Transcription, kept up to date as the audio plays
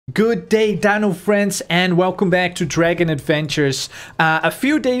Good day, Dino friends, and welcome back to Dragon Adventures. A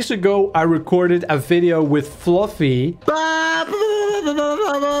few days ago, I recorded a video with Fluffy. Welcome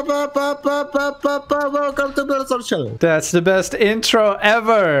to Dinosaur channel. That's the best intro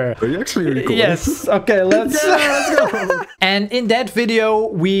ever. Are you actually recording? Yes. Okay, let's go. And in that video,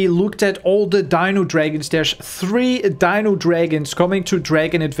 we looked at all the dino dragons. There's 3 dino dragons coming to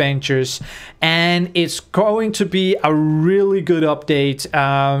Dragon Adventures, and it's going to be a really good update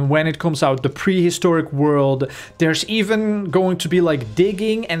when it comes out. The prehistoric world. There's even going to be like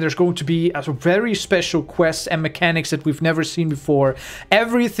digging, and there's going to be a very special quests and mechanics that we've never seen before.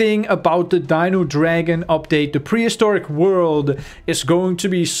 Everything about the Dino Dragon update, the prehistoric world, is going to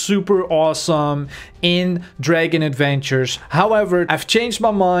be super awesome in Dragon Adventures. However, I've changed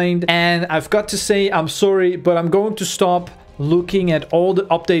my mind, and I've got to say I'm sorry, but I'm going to stop looking at all the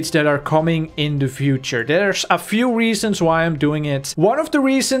updates that are coming in the future. There's a few reasons why I'm doing it. One of the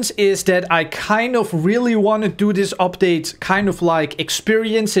reasons is that I kind of really want to do this update, kind of like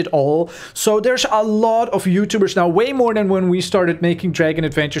experience it all. So there's a lot of YouTubers now, way more than when we started making Dragon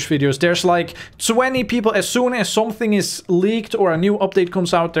Adventures videos. There's like 20 people. As soon as something is leaked or a new update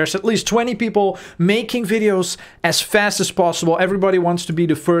comes out, there's at least 20 people making videos as fast as possible. Everybody wants to be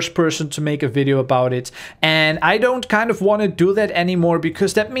the first person to make a video about it, and I don't kind of want to do that anymore,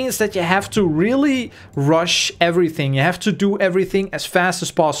 because that means that you have to really rush everything. You have to do everything as fast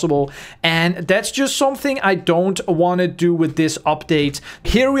as possible, and that's just something I don't want to do with this update.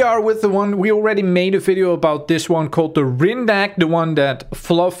 Here we are with the one we already made a video about, this one called the Rindak, the one that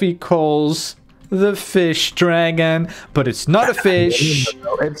Fluffy calls the fish dragon, but it's not a fish.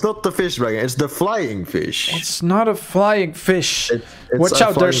 No, it's not the fish dragon, it's the flying fish. It's not a flying fish. It's Watch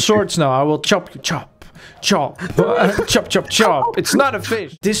out, there's swords now. I will chop you, chop. Chop, chop, chop, chop. It's not a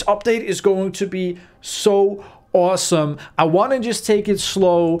fish. This update is going to be so awesome. I want to just take it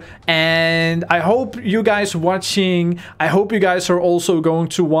slow, and I hope you guys watching, I hope you guys are also going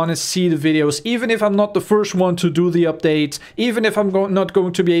to want to see the videos, even if I'm not the first one to do the update, even if I'm not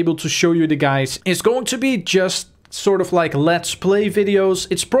going to be able to show you the guys. It's going to be just sort of like let's play videos.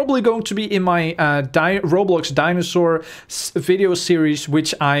 It's probably going to be in my Roblox Dinosaur video series,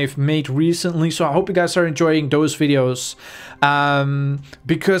 which I've made recently. So I hope you guys are enjoying those videos,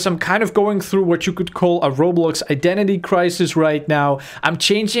 because I'm kind of going through what you could call a Roblox identity crisis right now. I'm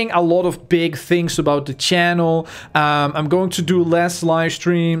changing a lot of big things about the channel. I'm going to do less live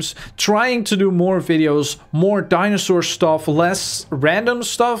streams, trying to do more videos, more dinosaur stuff, less random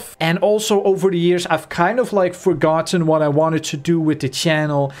stuff. And also over the years, I've kind of like forgotten what I wanted to do with the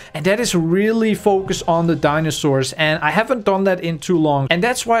channel, and that is really focus on the dinosaurs, and I haven't done that in too long, and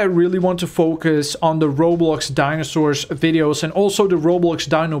that's why I really want to focus on the Roblox dinosaurs videos, and also the Roblox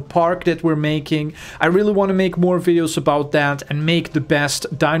Dino Park that we're making. I really want to make more videos about that and make the best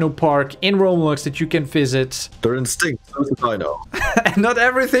dino park in Roblox that you can visit. They're extinct, so is a dino. And not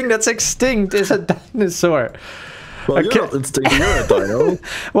everything that's extinct is a dinosaur. Well, Okay. you're not extinct, you're a dino.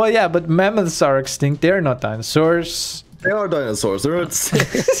 Well, yeah, but mammoths are extinct. They're not dinosaurs. They are dinosaurs, they're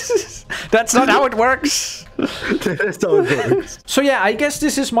extinct. That's not how it works. That's how it works. So yeah, I guess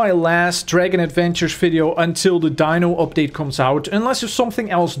this is my last Dragon Adventures video until the Dino update comes out. Unless if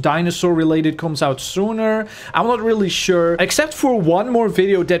something else dinosaur related comes out sooner. I'm not really sure. Except for one more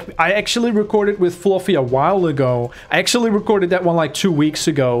video that I actually recorded with Fluffy a while ago. I actually recorded that one like 2 weeks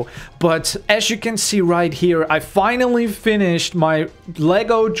ago. But as you can see right here, I finally finished my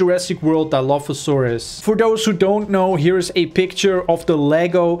Lego Jurassic World Dilophosaurus. For those who don't know, here's a picture of the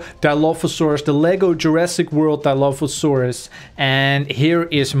Lego Dilophosaurus, the Lego Jurassic World Dilophosaurus, and here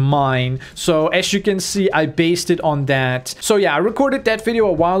is mine. So as you can see, I based it on that. So yeah, I recorded that video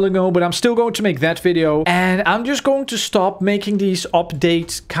a while ago, but I'm still going to make that video, and I'm just going to stop making these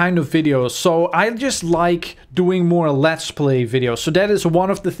update kind of videos. So I just like doing more let's play videos. So that is one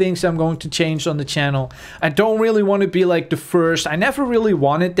of the things I'm going to change on the channel. I don't really want to be like the first. I never really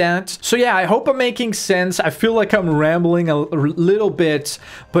wanted that. So yeah, I hope I'm making sense. I feel like I'm rambling a little bit,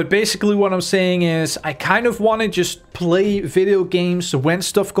 but basically what I'm saying is I kind of want to just play video games when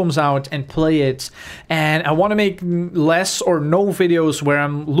stuff comes out and play it, and I want to make less or no videos where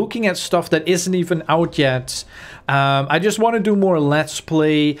I'm looking at stuff that isn't even out yet. I just want to do more let's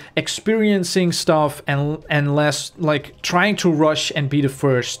play, experiencing stuff, and less like trying to rush and be the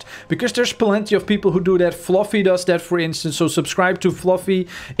first, because there's plenty of people who do that. Fluffy does that, for instance. So subscribe to Fluffy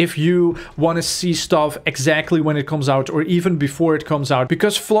if you want to see stuff exactly when it comes out, or even before it comes out,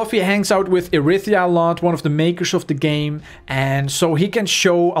 because Fluffy himself, he hangs out with Erithia a lot, one of the makers of the game, and so he can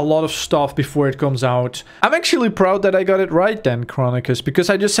show a lot of stuff before it comes out. I'm actually proud that I got it right then, Chronicus, because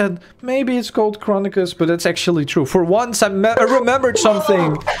I just said maybe it's called Chronicus, but that's actually true. For once, I remembered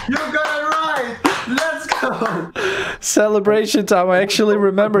something. You got it right! Let's go! Celebration time, I actually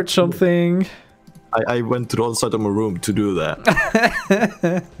remembered something. I went to the other side of my room to do that.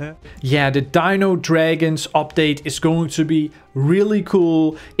 Yeah, the Dino Dragons update is going to be really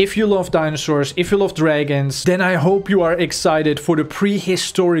cool. If you love dinosaurs, if you love dragons, then I hope you are excited for the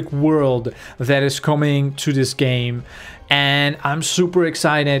prehistoric world that is coming to this game. And I'm super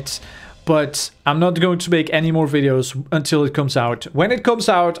excited. But I'm not going to make any more videos until it comes out. When it comes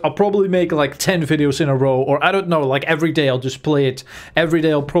out, I'll probably make like 10 videos in a row. Or I don't know, like every day I'll just play it. Every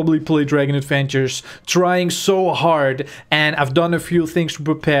day I'll probably play Dragon Adventures. Trying so hard. And I've done a few things to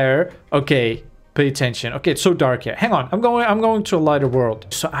prepare. Okay, pay attention. Okay, it's so dark here. Hang on, I'm going to a lighter world.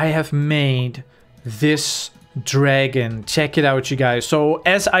 So I have made this dragon. Check it out, you guys. So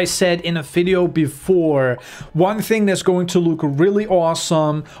as I said in a video before, one thing that's going to look really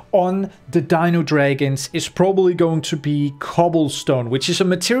awesome on the Dino Dragons is probably going to be cobblestone, which is a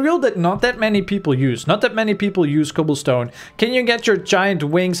material that not that many people use. Not that many people use cobblestone. Can you get your giant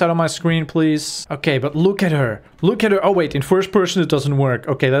wings out of my screen, please? Okay, but look at her. Look at her. Oh wait, in first person it doesn't work.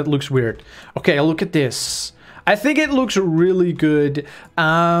 Okay, that looks weird. Okay, look at this. I think it looks really good.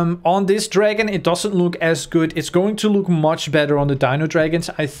 On this dragon, it doesn't look as good. It's going to look much better on the Dino Dragons,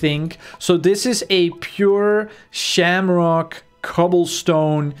 I think. So this is a pure shamrock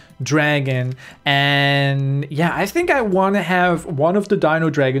cobblestone dragon. And yeah, I think I want to have one of the Dino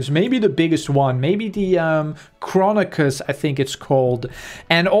Dragons, maybe the biggest one, maybe the Chronicus, I think it's called.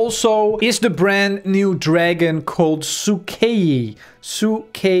 And also is the brand new dragon called Sukei.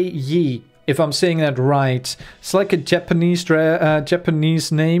 Sukei, if I'm saying that right. It's like a Japanese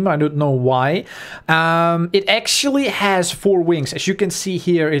name. I don't know why. It actually has 4 wings. As you can see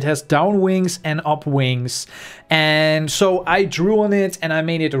here, it has down wings and up wings. And so I drew on it and I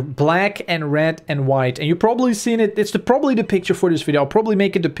made it black and red and white. And you've probably seen it. It's probably the picture for this video. I'll probably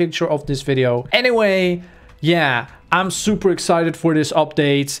make it the picture of this video. Anyway, yeah, I'm super excited for this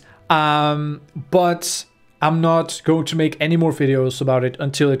update. But I'm not going to make any more videos about it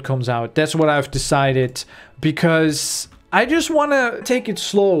until it comes out. That's what I've decided, because I just want to take it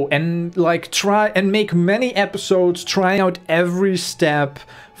slow and like try and make many episodes, trying out every step,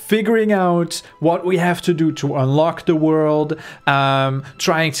 figuring out what we have to do to unlock the world,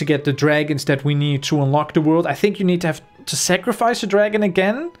 trying to get the dragons that we need to unlock the world. I think you need to have to sacrifice a dragon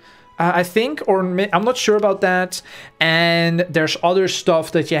again. I think, or I'm not sure about that. And there's other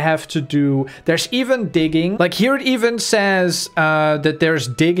stuff that you have to do. There's even digging. Like here it even says that there's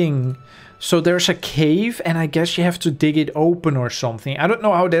digging. So there's a cave and I guess you have to dig it open or something. I don't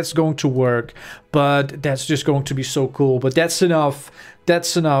know how that's going to work, but that's just going to be so cool. But that's enough.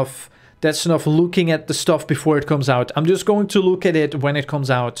 That's enough. That's enough looking at the stuff before it comes out. I'm just going to look at it when it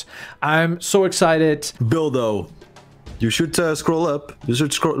comes out. I'm so excited. Bildo, you should scroll up. You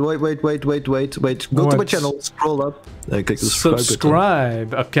should scroll. Wait. Go to my channel. Scroll up. Click the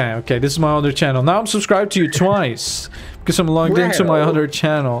subscribe. Okay. This is my other channel. Now I'm subscribed to you twice because I'm logged into my other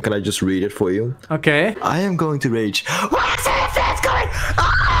channel. Can I just read it for you? Okay. I am going to rage. What's going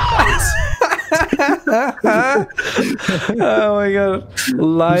Oh my god.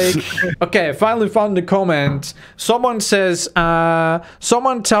 Like, okay, I finally found the comment. Someone says,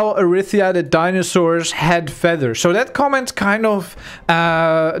 someone tell Erithia that dinosaurs had feathers. So that comment kind of,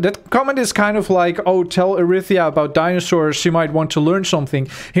 is kind of like, oh, tell Erithia about dinosaurs. She might want to learn something.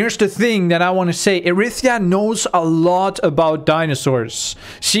 Here's the thing that I want to say. Erithia knows a lot about dinosaurs.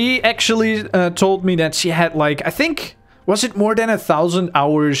 She actually told me that she had like, I think, was it more than 1,000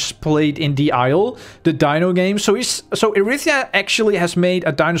 hours played in the Isle, the dino game? So Erithia actually has made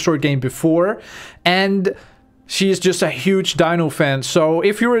a dinosaur game before, and she is just a huge dino fan. So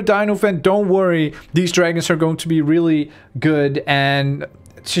if you're a dino fan, don't worry. These dragons are going to be really good, and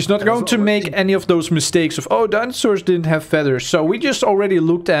she's not going to make any of those mistakes of, oh, dinosaurs didn't have feathers. So we just already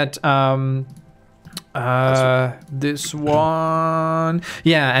looked at this one,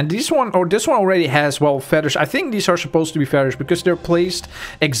 yeah, and this one already has, well, feathers. I think these are supposed to be feathers because they're placed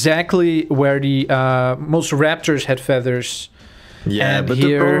exactly where the most raptors had feathers. Yeah, and but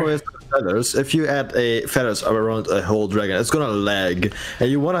here, the problem is feathers. If you add feathers around a whole dragon, it's gonna lag,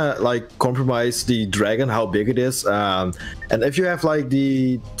 and you wanna like compromise the dragon, how big it is. And if you have like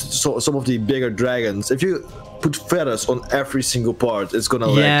some of the bigger dragons, if you put feathers on every single part, it's gonna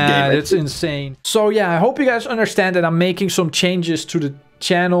lag the game. Yeah, that's insane. So yeah, I hope you guys understand that I'm making some changes to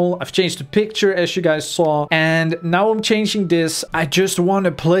channel. I've changed the picture as you guys saw. And now I'm changing this. I just want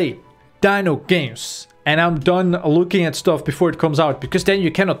to play dino games. And I'm done looking at stuff before it comes out, because then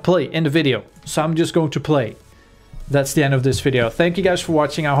you cannot play in the video. So I'm just going to play. That's the end of this video. Thank you guys for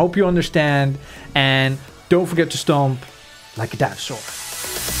watching. I hope you understand. And don't forget to stomp like a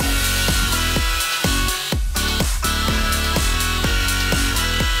dinosaur.